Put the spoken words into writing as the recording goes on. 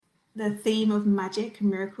The theme of magic and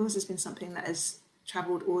miracles has been something that has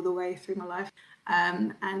travelled all the way through my life.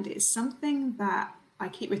 And it's something that I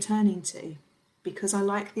keep returning to because I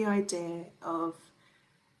like the idea of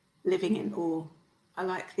living in awe. I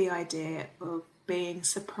like the idea of being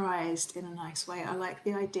surprised in a nice way. I like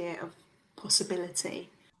the idea of possibility.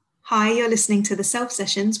 Hi, you're listening to the Self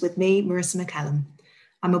Sessions with me, Marissa McCallum.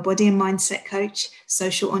 I'm a body and mindset coach,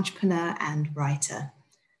 social entrepreneur, and writer.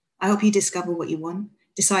 I help you discover what you want,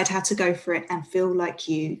 decide how to go for it, and feel like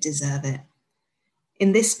you deserve it.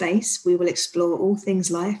 In this space, we will explore all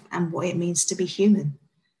things life and what it means to be human.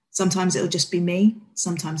 Sometimes it'll just be me,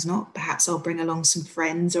 sometimes not. Perhaps I'll bring along some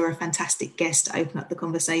friends or a fantastic guest to open up the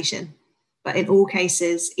conversation. But in all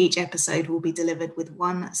cases, each episode will be delivered with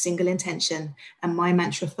one single intention and my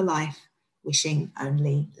mantra for life, wishing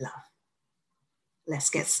only love. Let's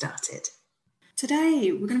get started.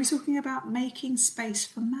 Today, we're going to be talking about making space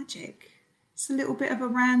for magic. It's a little bit of a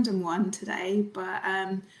random one today, but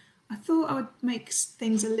I thought I would make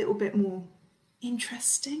things a little bit more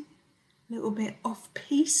interesting, a little bit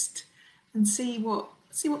off-piste, and see what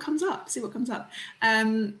comes up.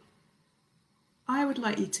 I would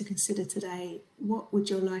like you to consider today, what would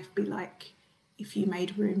your life be like if you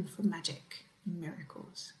made room for magic and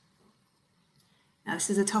miracles? Now, this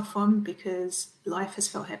is a tough one because life has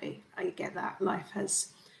felt heavy. I get that. Life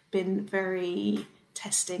has been very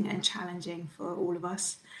testing and challenging for all of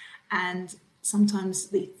us. And sometimes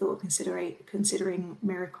the thought of considering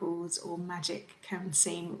miracles or magic can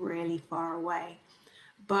seem really far away.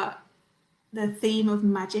 But the theme of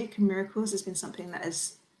magic and miracles has been something that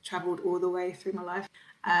has travelled all the way through my life.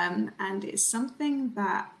 And it's something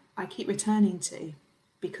that I keep returning to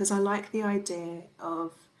because I like the idea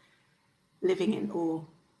of living in awe.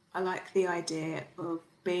 I like the idea of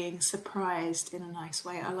being surprised in a nice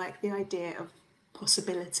way. I like the idea of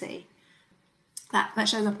possibility. That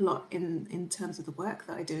shows up a lot in terms of the work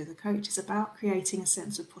that I do as a coach. It's about creating a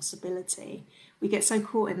sense of possibility. We get so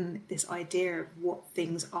caught in this idea of what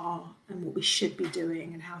things are and what we should be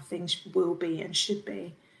doing and how things will be and should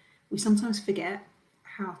be. We sometimes forget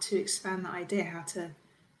how to expand that idea, how to,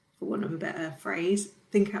 for want of a better phrase,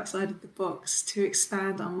 think outside of the box, to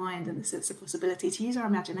expand our mind and the sense of possibility, to use our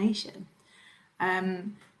imagination.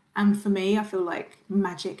 And for me, I feel like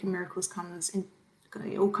magic and miracles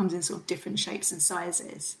it all comes in sort of different shapes and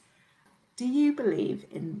sizes. Do you believe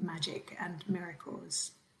in magic and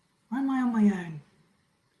miracles? Or am I on my own?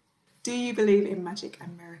 Do you believe in magic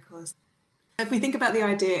and miracles? If we think about the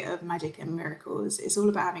idea of magic and miracles, it's all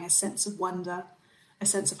about having a sense of wonder, a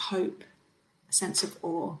sense of hope, a sense of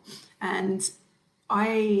awe. And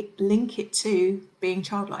I link it to being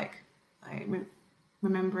childlike.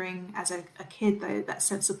 Remembering as a kid, though, that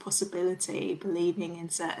sense of possibility, believing in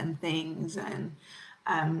certain things and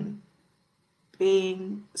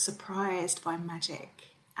being surprised by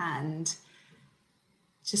magic and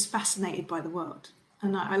just fascinated by the world.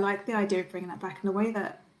 And I like the idea of bringing that back. And the way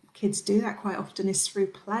that kids do that quite often is through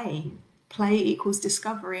play. Play equals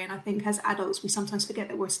discovery. And I think as adults, we sometimes forget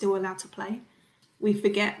that we're still allowed to play. We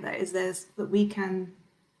forget that we can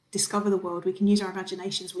discover the world, we can use our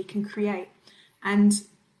imaginations, we can create. And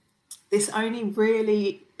this only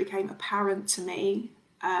really became apparent to me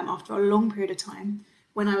after a long period of time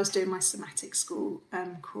when I was doing my somatic school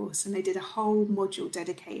course, and they did a whole module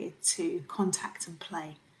dedicated to contact and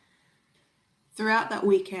play. Throughout that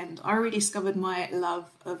weekend, I rediscovered my love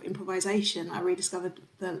of improvisation. I rediscovered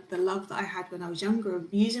the love that I had when I was younger of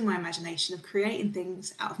using my imagination, of creating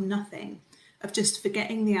things out of nothing, of just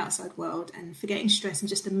forgetting the outside world and forgetting stress and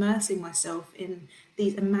just immersing myself in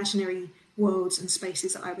these imaginary worlds and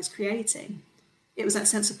spaces that I was creating. It was that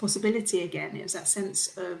sense of possibility again. It was that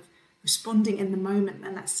sense of responding in the moment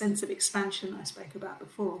and that sense of expansion I spoke about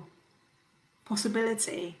before.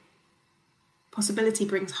 Possibility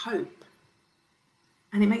brings hope.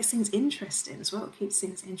 And it makes things interesting as well. It keeps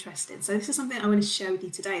things interesting. So this is something I want to share with you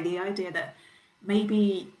today. The idea that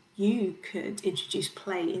maybe you could introduce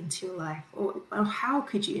play into your life, or how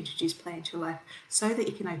could you introduce play into your life so that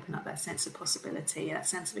you can open up that sense of possibility, that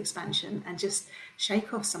sense of expansion, and just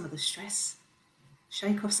shake off some of the stress,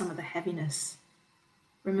 shake off some of the heaviness.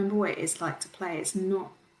 Remember what it is like to play. It's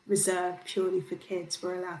not reserved purely for kids.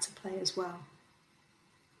 We're allowed to play as well.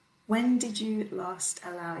 When did you last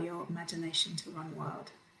allow your imagination to run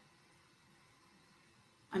wild?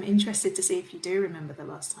 I'm interested to see if you do remember the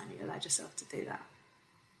last time you allowed yourself to do that.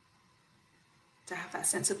 To have that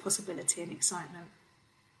sense of possibility and excitement.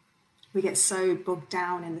 We get so bogged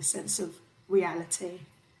down in the sense of reality,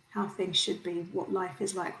 how things should be, what life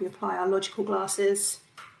is like. We apply our logical glasses.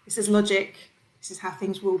 This is logic. This is how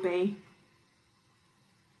things will be.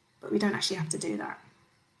 But we don't actually have to do that.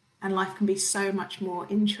 And life can be so much more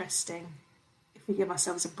interesting if we give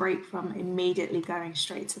ourselves a break from immediately going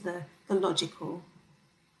straight to the logical,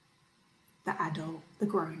 the adult, the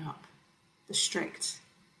grown-up, the strict.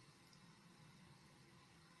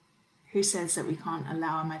 Who says that we can't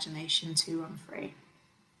allow imagination to run free?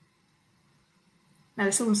 Now,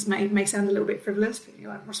 this almost may sound a little bit frivolous, but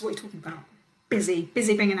you're like, what are you talking about? Busy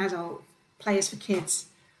being an adult, players for kids.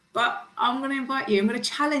 But I'm going to invite you, I'm going to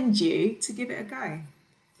challenge you to give it a go.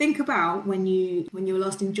 Think about when you were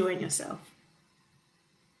last enjoying yourself,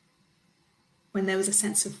 when there was a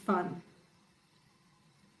sense of fun.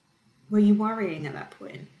 Were you worrying at that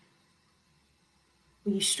point?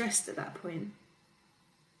 Were you stressed at that point?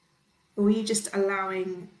 Or were you just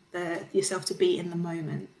allowing yourself to be in the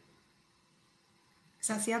moment? Because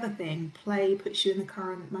that's the other thing. Play puts you in the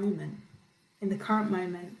current moment.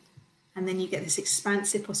 And then you get this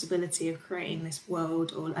expansive possibility of creating this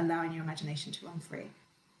world or allowing your imagination to run free.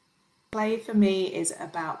 Play for me is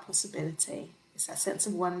about possibility. It's that sense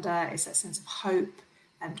of wonder, it's that sense of hope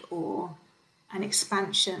and awe and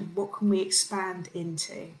expansion. What can we expand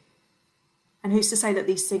into? And who's to say that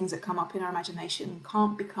these things that come up in our imagination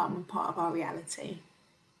can't become part of our reality?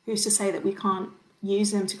 Who's to say that we can't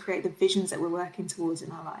use them to create the visions that we're working towards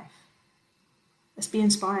in our life? Let's be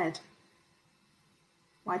inspired.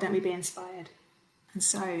 Why don't we be inspired? And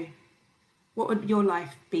so, what would your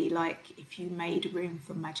life be like if you made room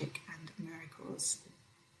for magic and miracles?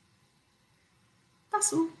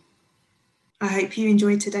 That's all. I hope you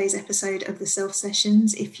enjoyed today's episode of the Self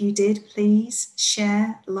Sessions. If you did, please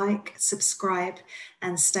share, like, subscribe,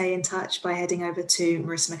 and stay in touch by heading over to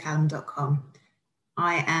marissamaccallum.com.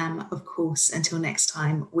 I am, of course, until next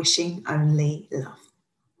time, wishing only love.